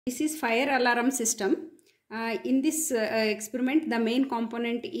This is fire alarm system. In this experiment, the main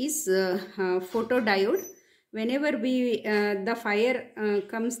component is photodiode. Whenever the fire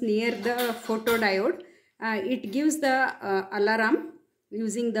comes near the photodiode, it gives the alarm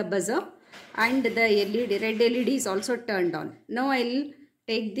using the buzzer, and the LED, red LED is also turned on. Now I will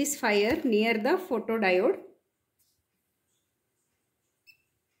take this fire near the photodiode.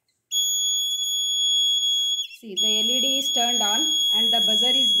 See, the LED is turned on and the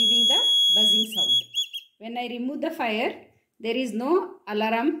buzzer is giving the buzzing sound. When I remove the fire, there is no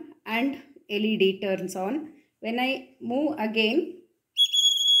alarm and LED turns on. When I move again,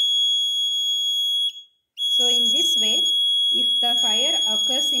 so in this way, if the fire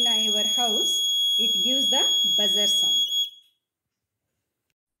occurs in your house, it gives the buzzer sound.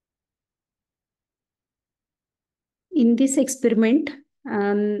 In this experiment,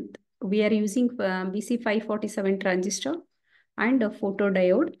 we are using BC547 transistor and a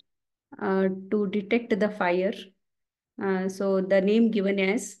photodiode to detect the fire. So the name given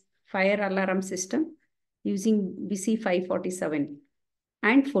as fire alarm system using BC547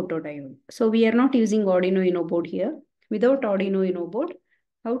 and photodiode. So we are not using Arduino Uno board here. Without Arduino Uno board,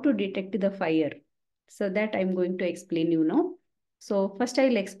 how to detect the fire? So that I'm going to explain you now. So first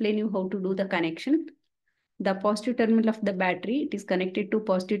I'll explain you how to do the connection. The positive terminal of the battery, it is connected to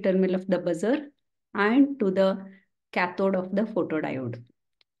positive terminal of the buzzer and to the cathode of the photodiode.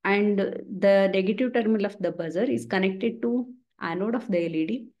 And the negative terminal of the buzzer is connected to anode of the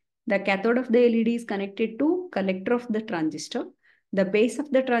LED. The cathode of the LED is connected to collector of the transistor. The base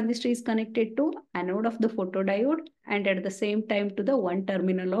of the transistor is connected to anode of the photodiode and at the same time to the one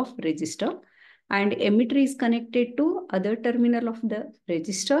terminal of resistor. And emitter is connected to other terminal of the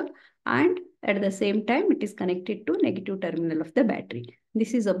resistor and at the same time it is connected to negative terminal of the battery.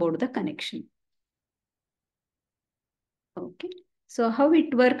 This is about the connection. Okay. So how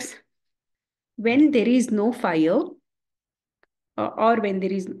it works? When there is no fire or when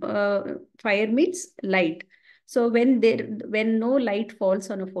there is fire means light. So when no light falls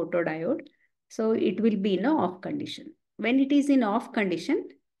on a photodiode, so it will be in a off condition. When it is in off condition,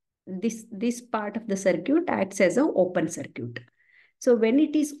 this part of the circuit acts as an open circuit. So when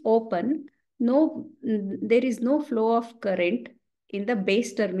it is open, there is no flow of current in the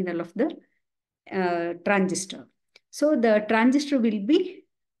base terminal of the transistor. So the transistor will be,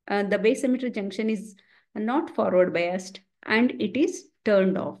 the base emitter junction is not forward biased and it is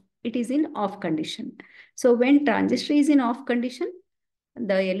turned off. It is in off condition. So when transistor is in off condition,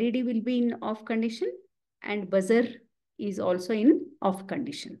 the LED will be in off condition and buzzer is also in off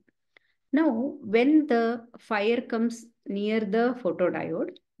condition. Now, when the fire comes near the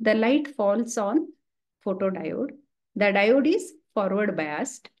photodiode, the light falls on photodiode. The diode is forward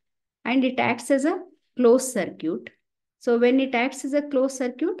biased and it acts as a closed circuit. So when it acts as a closed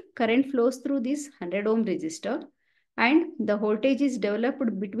circuit, current flows through this 100 ohm resistor and the voltage is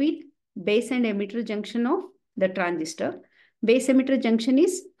developed between base and emitter junction of the transistor. Base emitter junction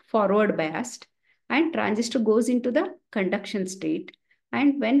is forward biased and transistor goes into the conduction state.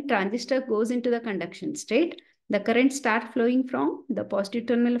 And when transistor goes into the conduction state, the current starts flowing from the positive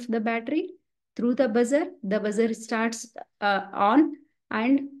terminal of the battery through the buzzer. The buzzer starts on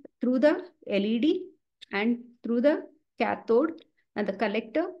and through the LED and through the cathode and the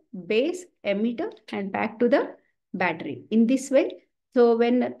collector, base, emitter and back to the battery. In this way, so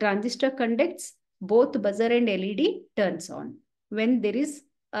when transistor conducts, both buzzer and LED turns on when there is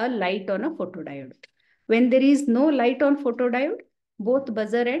a light on a photodiode. When there is no light on photodiode, both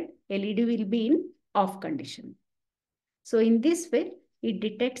buzzer and LED will be in off condition. So in this way, it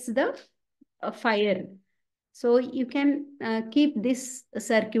detects the fire. So you can keep this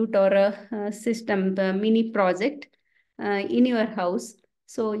circuit or a system, the mini project in your house.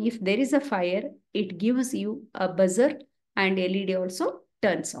 So if there is a fire, it gives you a buzzer and LED also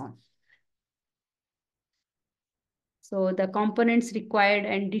turns on. So the components required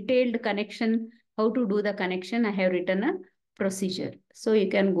and detailed connection, how to do the connection, I have written a procedure. So you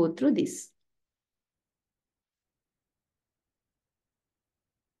can go through this.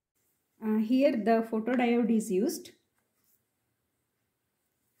 Here the photodiode is used.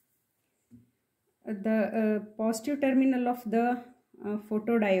 The positive terminal of the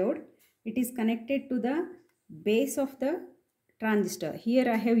photodiode, it is connected to the base of the transistor. Here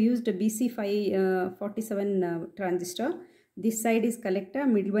I have used a BC547 transistor. This side is collector,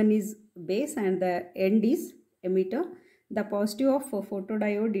 middle one is base and the end is emitter. The positive of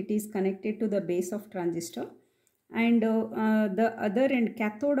photodiode, it is connected to the base of transistor and the other end,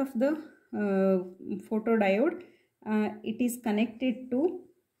 cathode of the photodiode, it is connected to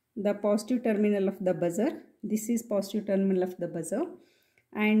the positive terminal of the buzzer. This is positive terminal of the buzzer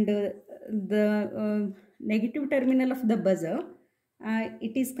and the negative terminal of the buzzer,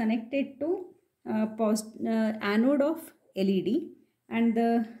 it is connected to anode of LED, and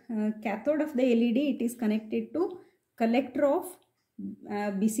the cathode of the LED, it is connected to collector of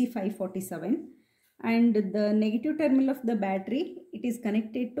BC547, and the negative terminal of the battery, it is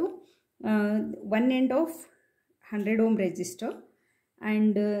connected to one end of 100 ohm resistor,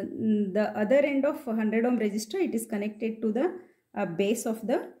 and the other end of 100 ohm resistor, it is connected to the base of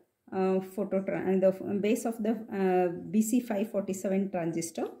the the base of the BC547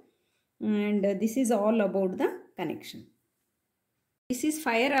 transistor, and this is all about the connection. This is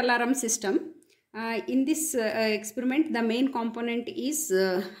fire alarm system. In this experiment, the main component is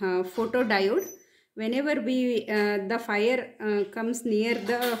photodiode. Whenever the fire comes near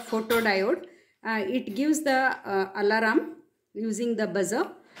the photodiode, it gives the alarm using the buzzer,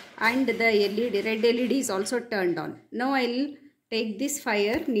 and the LED, red LED is also turned on. Now I will take this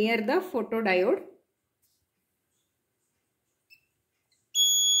fire near the photodiode.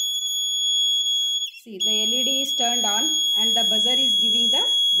 See, the LED is turned on and the buzzer is giving the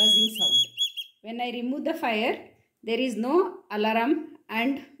buzzing sound. When I remove the fire, there is no alarm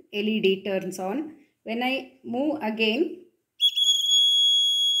and LED turns on. When I move again,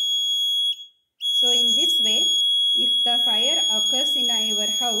 so in this way, if the fire occurs in your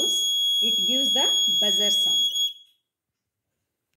house, it gives the buzzer sound.